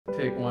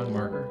Take one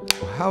marker.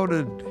 How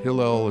did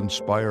Hillel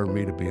inspire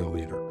me to be a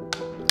leader?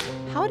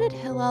 How did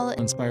Hillel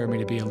Inspire me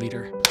to be a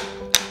leader.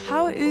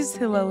 How is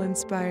Hillel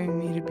inspiring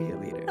me to be a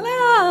leader?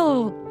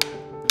 Hello!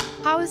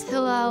 How is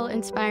Hillel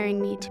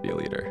inspiring me to Be a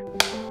leader.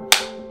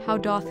 How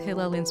doth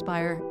Hillel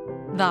inspire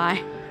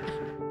thy?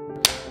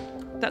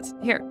 That's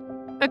here.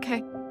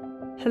 Okay.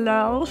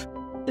 Hillel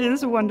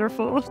is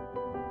wonderful.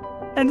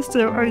 And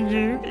so are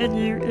you, and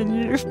you, and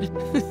you.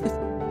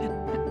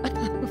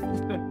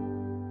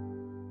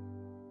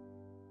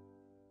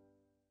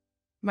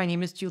 My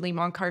name is Julie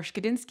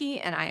Monkarsh-Gadinsky,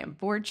 and I am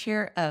board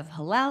chair of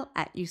Hillel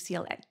at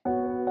UCLA.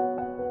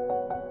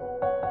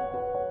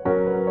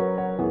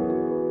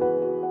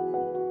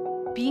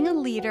 Being a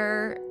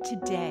leader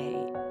today,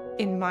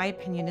 in my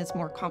opinion, is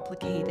more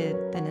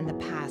complicated than in the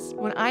past.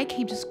 When I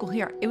came to school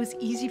here, it was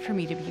easy for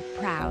me to be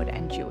proud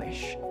and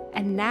Jewish.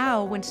 And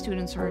now, when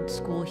students are in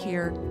school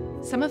here,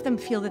 some of them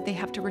feel that they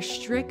have to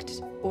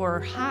restrict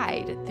or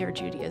hide their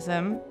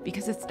Judaism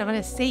because it's not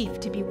as safe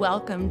to be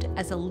welcomed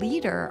as a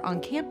leader on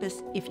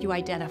campus if you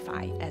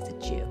identify as a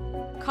Jew.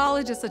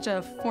 College is such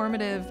a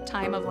formative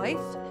time of life,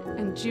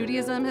 and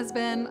Judaism has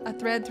been a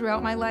thread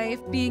throughout my life.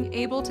 Being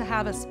able to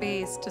have a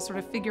space to sort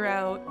of figure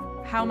out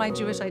how my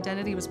Jewish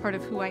identity was part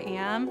of who I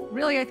am,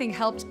 really, I think,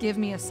 helped give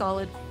me a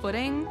solid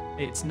footing.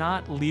 It's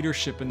not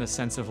leadership in the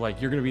sense of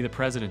like, you're gonna be the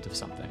president of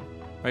something,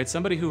 right?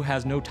 Somebody who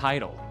has no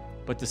title,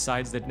 but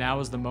decides that now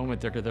is the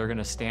moment they're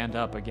gonna stand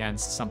up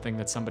against something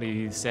that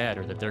somebody said,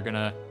 or that they're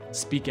gonna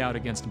speak out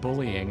against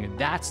bullying.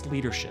 That's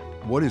leadership.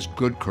 What is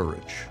good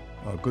courage?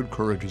 Good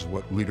courage is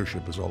what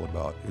leadership is all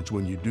about. It's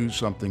when you do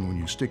something, when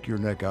you stick your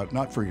neck out,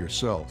 not for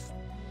yourself,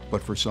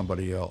 but for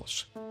somebody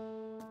else.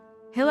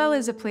 Hillel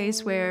is a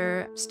place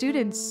where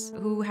students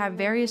who have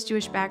various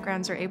Jewish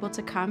backgrounds are able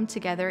to come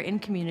together in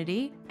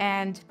community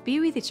and be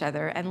with each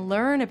other and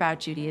learn about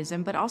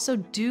Judaism, but also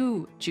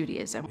do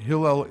Judaism.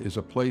 Hillel is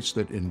a place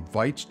that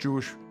invites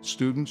Jewish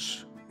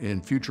students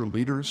and future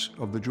leaders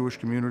of the Jewish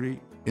community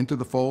into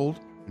the fold.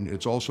 And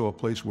it's also a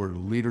place where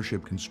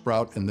leadership can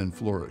sprout and then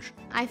flourish.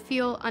 I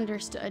feel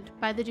understood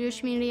by the Jewish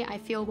community. I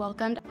feel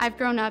welcomed. I've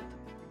grown up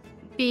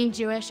being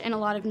Jewish in a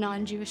lot of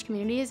non-Jewish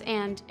communities,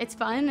 and it's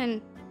fun,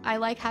 and I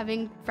like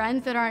having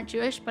friends that aren't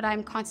Jewish, but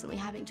I'm constantly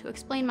having to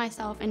explain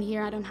myself, and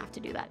here I don't have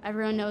to do that.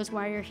 Everyone knows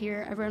why you're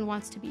here. Everyone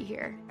wants to be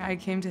here. I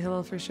came to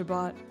Hillel for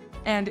Shabbat,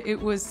 and it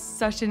was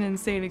such an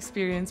insane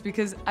experience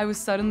because I was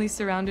suddenly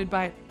surrounded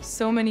by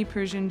so many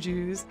Persian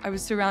Jews. I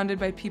was surrounded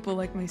by people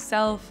like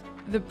myself.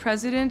 The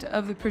president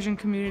of the Persian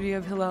community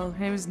of Hillel, her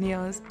name is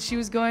Niaz, she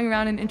was going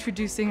around and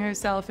introducing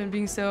herself and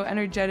being so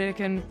energetic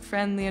and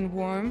friendly and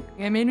warm.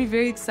 It made me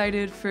very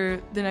excited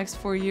for the next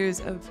 4 years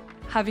of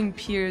having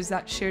peers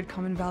that shared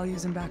common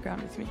values and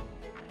background with me.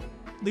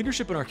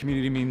 Leadership in our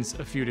community means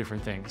a few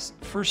different things.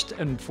 First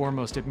and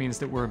foremost, it means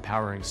that we're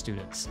empowering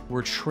students.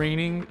 We're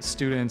training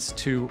students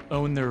to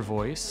own their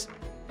voice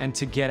and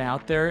to get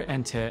out there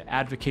and to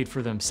advocate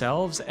for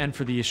themselves and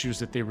for the issues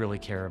that they really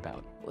care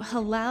about.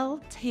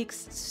 Hillel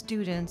takes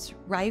students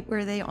right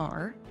where they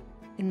are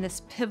in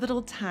this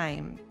pivotal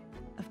time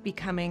of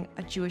becoming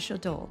a Jewish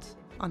adult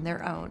on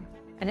their own.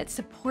 And it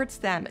supports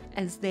them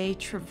as they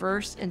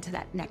traverse into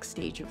that next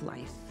stage of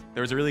life.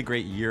 There was a really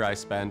great year I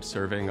spent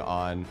serving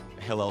on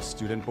Hillel's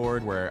student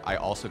board, where I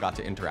also got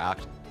to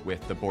interact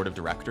with the board of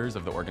directors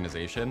of the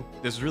organization.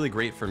 This was really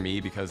great for me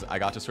because I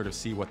got to sort of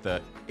see what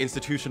the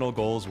institutional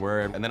goals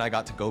were, and then I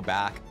got to go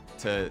back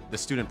to the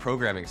student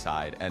programming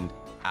side and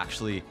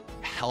actually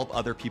help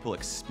other people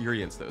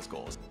experience those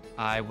goals.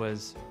 I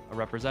was a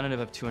representative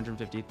of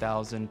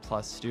 250,000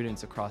 plus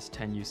students across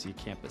 10 UC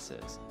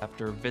campuses.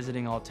 After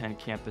visiting all 10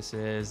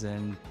 campuses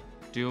and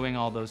doing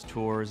all those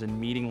tours and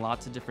meeting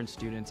lots of different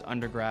students,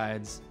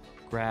 undergrads,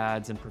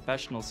 grads, and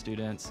professional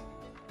students,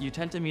 you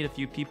tend to meet a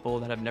few people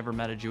that have never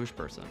met a Jewish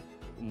person.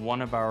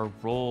 One of our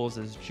roles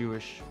as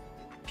Jewish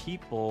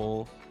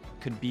people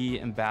could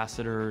be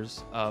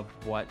ambassadors of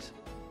what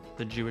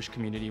the Jewish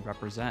community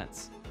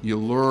represents. You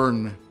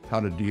learn how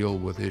to deal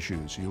with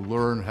issues. You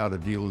learn how to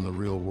deal in the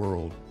real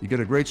world. You get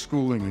a great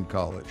schooling in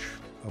college,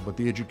 but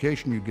the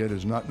education you get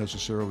is not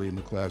necessarily in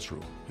the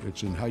classroom.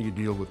 It's in how you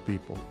deal with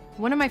people.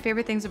 One of my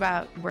favorite things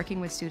about working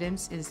with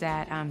students is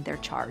that they're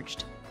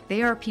charged.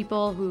 They are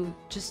people who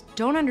just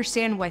don't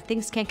understand why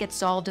things can't get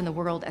solved in the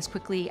world as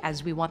quickly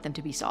as we want them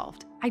to be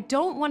solved. I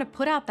don't want to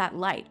put out that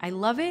light. I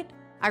love it.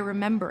 I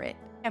remember it.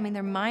 I mean,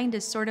 their mind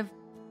is sort of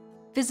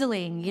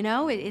fizzling, you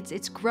know?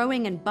 It's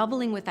growing and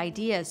bubbling with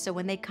ideas. So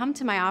when they come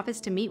to my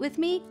office to meet with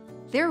me,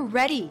 they're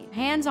ready.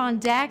 Hands on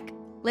deck.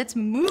 Let's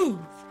move.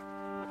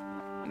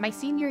 My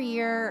senior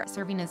year,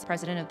 serving as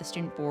president of the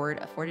student board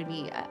afforded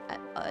me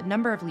a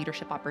number of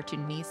leadership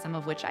opportunities, some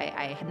of which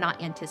I had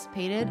not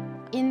anticipated.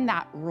 In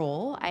that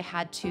role, I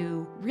had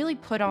to really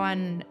put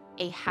on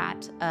a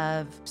hat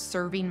of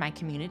serving my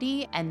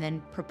community and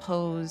then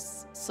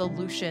propose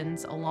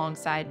solutions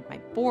alongside my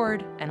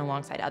board and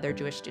alongside other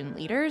Jewish student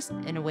leaders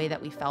in a way that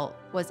we felt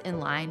was in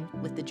line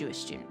with the Jewish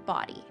student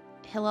body.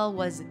 Hillel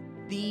was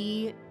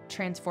the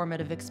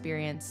transformative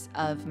experience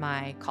of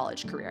my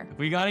college career.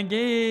 We got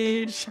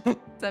engaged.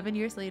 7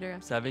 years later.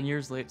 7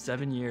 years late,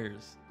 7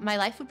 years. My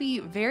life would be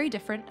very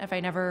different if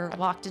I never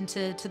walked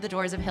into the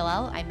doors of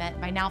Hillel. I met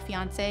my now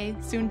fiance,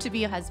 soon to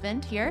be a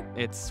husband here.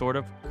 It's sort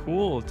of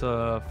cool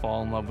to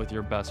fall in love with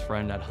your best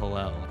friend at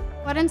Hillel.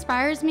 What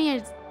inspires me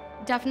is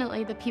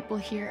definitely the people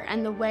here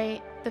and the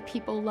way the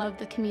people love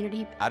the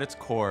community. At its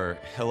core,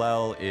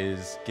 Hillel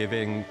is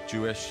giving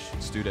Jewish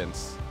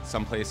students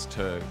someplace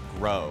to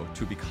grow,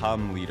 to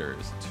become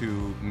leaders,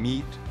 to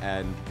meet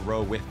and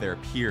grow with their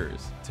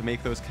peers, to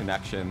make those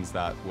connections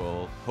that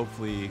will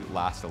hopefully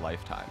last a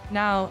lifetime.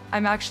 Now,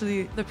 I'm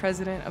actually the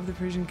president of the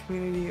Persian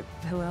community of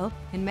Hillel.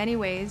 In many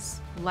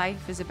ways,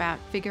 life is about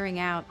figuring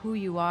out who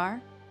you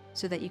are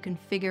so that you can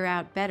figure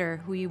out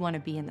better who you want to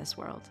be in this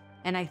world.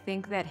 And I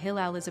think that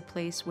Hillel is a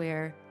place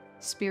where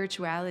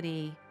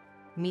spirituality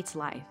meets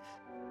life.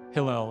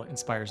 Hillel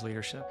inspires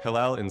leadership.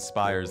 Hillel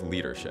inspires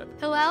leadership.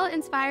 Hillel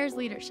inspires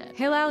leadership.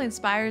 Hillel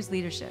inspires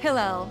leadership.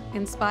 Hillel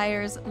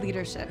inspires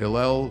leadership.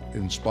 Hillel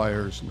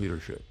inspires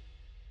leadership.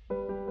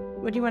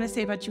 What do you want to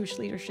say about Jewish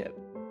leadership?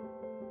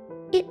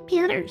 It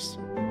matters.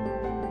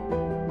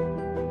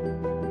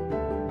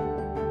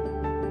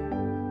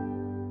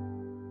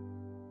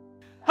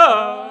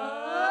 Oh!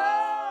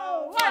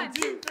 1,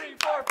 2, 3,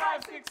 4,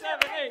 5, 6,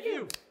 7,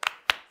 8.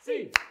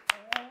 UCLA.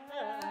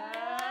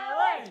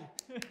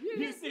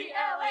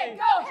 UCLA.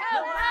 Go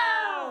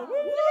Hillel!